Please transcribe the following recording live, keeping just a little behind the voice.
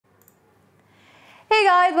Hey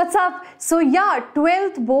guys, what's up? So yeah,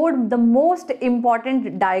 12th board the most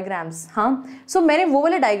important diagrams. हाँ, so मैंने वो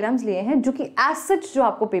वाले diagrams लिए हैं जो कि as such जो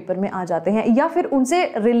आपको पेपर में आ जाते हैं या फिर उनसे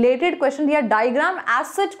related question या diagram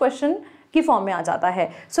as such question की फॉर्म में आ जाता है.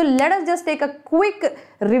 So let us just take a quick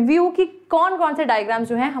review कि कौन कौन से डायग्राम्स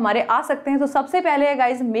जो हैं हमारे आ सकते हैं. तो सबसे पहले है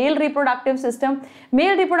guys male reproductive system.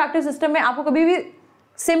 Male reproductive system में आपको कभी भी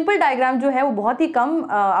सिंपल डायग्राम जो है वो बहुत ही कम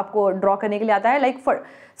आपको ड्रॉ करने के लिए आता है. Like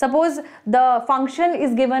suppose the function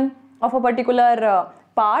is given of a particular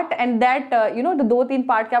part and that you know दो तीन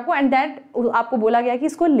पार्ट के आपको एंड दैट आपको बोला गया कि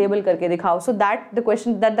इसको लेबल करके दिखाओ. So that the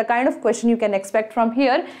question that the kind of question you can expect from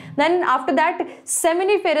here. Then after that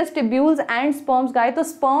seminiferous tubules and sperms guys. तो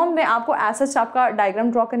स्पर्म में आपको एज आपका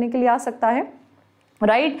डायग्राम ड्रॉ करने के लिए आ सकता है,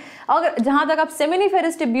 राइट. अगर जहां तक आप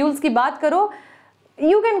सेमिनिफेरस टिब्यूल्स की बात करो,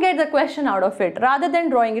 you can get the question out of it rather than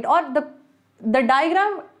drawing it, or the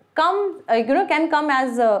diagram can come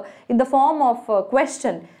as in the form of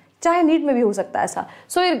question. चाहे नीट में भी हो सकता है ऐसा.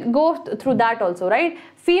 So go through that also, right.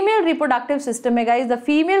 Female reproductive system में guys the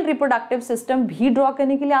female reproductive system भी draw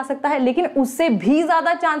करने के लिए आ सकता है, लेकिन उससे भी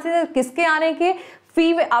ज्यादा चांसेस है किसके आने के,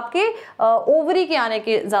 आपके ओवरी के आने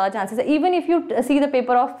के ज्यादा चांसेस है. Even if you see the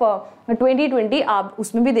paper of 2020 आप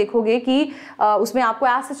उसमें भी देखोगे कि उसमें आपको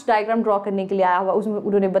एज डायग्राम ड्रॉ करने के लिए आया हुआ. उसमें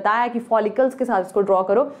उन्होंने बताया कि फॉलिकल्स के साथ इसको ड्रॉ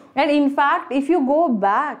करो. And in fact if you go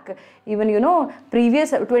back even you know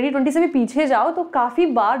previous 2020 से भी पीछे जाओ तो काफी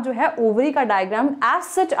बार जो है ओवरी का डायग्राम एज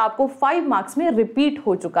सच आपको 5 मार्क्स में रिपीट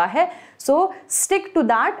हो चुका है. सो स्टिक टू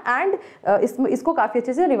दैट एंड इसको काफी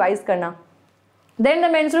अच्छे से रिवाइज करना. Then the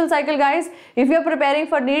menstrual cycle, guys, if you're preparing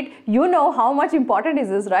for NEET, you know how much important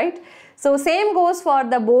is this, right? So same goes for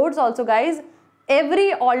the boards also, guys. Every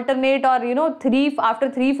alternate or you know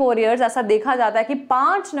after 3-4 years ऐसा देखा जाता है कि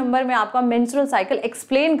 5 number में आपका menstrual cycle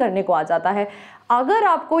explain करने को आ जाता है. अगर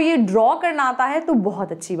आपको ये ड्रॉ करना आता है तो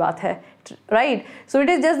बहुत अच्छी बात है, right? So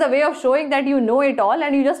it is just the way of showing that you know it all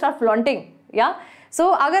and you just are flaunting, yeah? So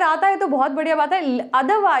अगर आता है तो बहुत बढ़िया बात है.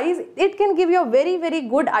 Otherwise it can give you a very very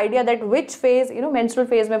good idea that which phase you know menstrual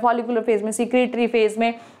phase में, follicular phase में, सीक्रेटरी फेज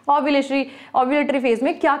में, ओव्यूलेटरी फेज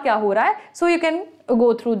में क्या क्या हो रहा है. So you can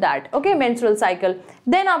go through that. Okay, menstrual cycle.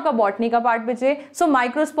 Then आपका बॉटनी का पार्ट बचे. सो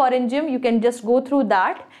microsporangium you can just go through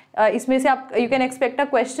that. इसमें से आप you can expect a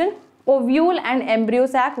question. Ovule and embryo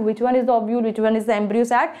sac, which one is the ovule, which one is the embryo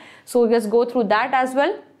sac. So just go through that as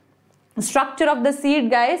well. Structure of the seed,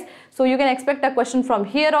 guys, so you can expect a question from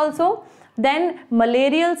here also. Then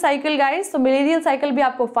malarial cycle, guys. So malarial cycle भी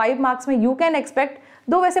आपको 5 marks में you can expect,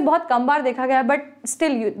 दो वैसे बहुत कम बार देखा गया है but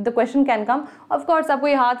still the question can come. Of course आपको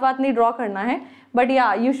ये हाथ वाथ नहीं draw करना है, but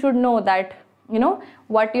yeah you should know that you know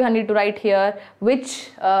what you need to write here, which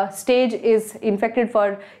stage is infected for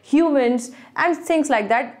humans and things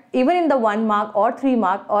like that, even in the 1 mark or 3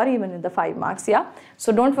 mark or even in the 5 marks. Yeah,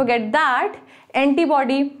 so don't forget that.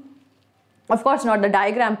 Antibody, of course not the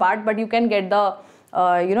diagram part, but you can get the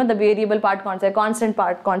you know the variable part कौन सा है, constant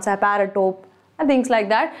part कौन सा है, paratope and things like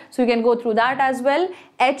that. So you can go through that as well.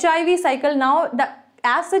 HIV cycle, now the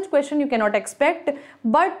as such question you cannot expect,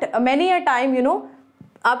 but many a time you know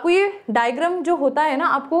आपको ये diagram जो होता है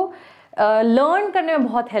ना आपको लर्न करने में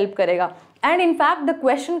बहुत हेल्प करेगा. And in fact the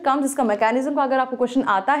question comes, इसका मैकेनिज्म का अगर आपको क्वेश्चन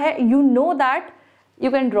आता है you know that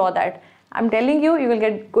you can draw that. I'm telling you, you will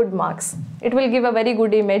get good marks. It will give a very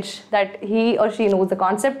good image that he or she knows the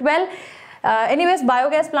concept well. Anyways,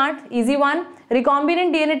 biogas plant, easy one.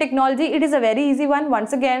 Recombinant DNA technology, it is a very easy one.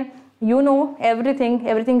 Once again, you know everything.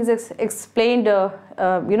 Everything is explained,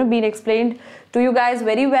 you know, being explained to you guys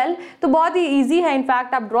very well. तो बहुत ही easy है.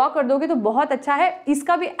 In fact आप draw कर दोगे तो बहुत अच्छा है.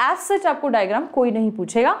 इसका भी as such आपको डायग्राम कोई नहीं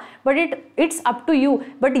पूछेगा, but it's up to you.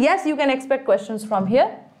 But yes, you can expect questions from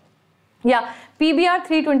here. Yeah, PBR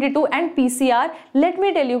 322 and PCR. Let me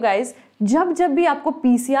tell you guys, जब भी आपको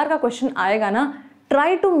PCR का क्वेश्चन आएगा ना, try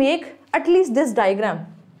to make at least this diagram,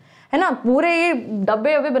 है ना. पूरे ये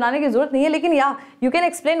डब्बे बनाने की जरूरत नहीं है, लेकिन या you can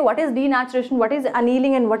explain what is denaturation, what is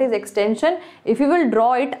annealing and what is extension. If you will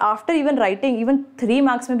draw it after even writing, even 3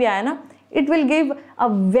 marks में भी आया ना, it will give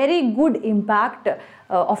a very good impact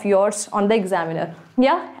of yours on the examiner.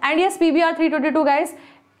 Yeah, and yes, PBR 322 guys.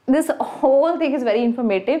 This whole thing is very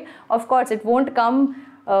informative. Of course, it won't come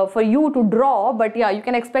for you to draw, but yeah, you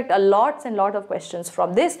can expect a lots and lot of questions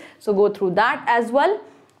from this. So go through that as well.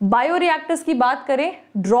 Bioreactors की बात करें,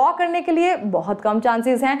 draw करने के लिए बहुत कम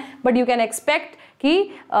chances हैं, but you can expect कि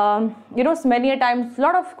you know many a times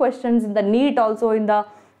lot of questions in the NEET also in the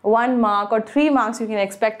 1 mark or 3 marks you can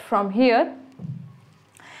expect from here.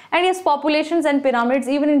 And yes, populations and pyramids,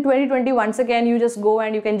 even in 2020 once again you just go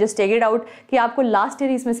and you can just take it out कि आपको last year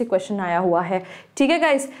इसमें से question आया हुआ है. ठीक है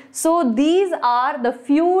guys, so these are the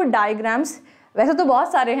few diagrams. वैसे तो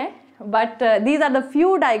बहुत सारे हैं but these are the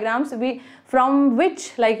few diagrams from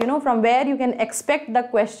which, like from where you can expect the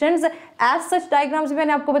questions. As such diagrams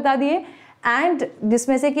मैंने आपको बता दिए, and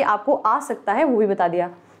जिसमें से कि आपको आ सकता है वो भी बता दिया,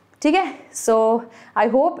 ठीक है. So I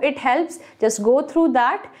hope it helps. Just go through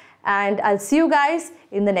that and I'll see you guys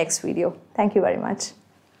in the next video. Thank you very much.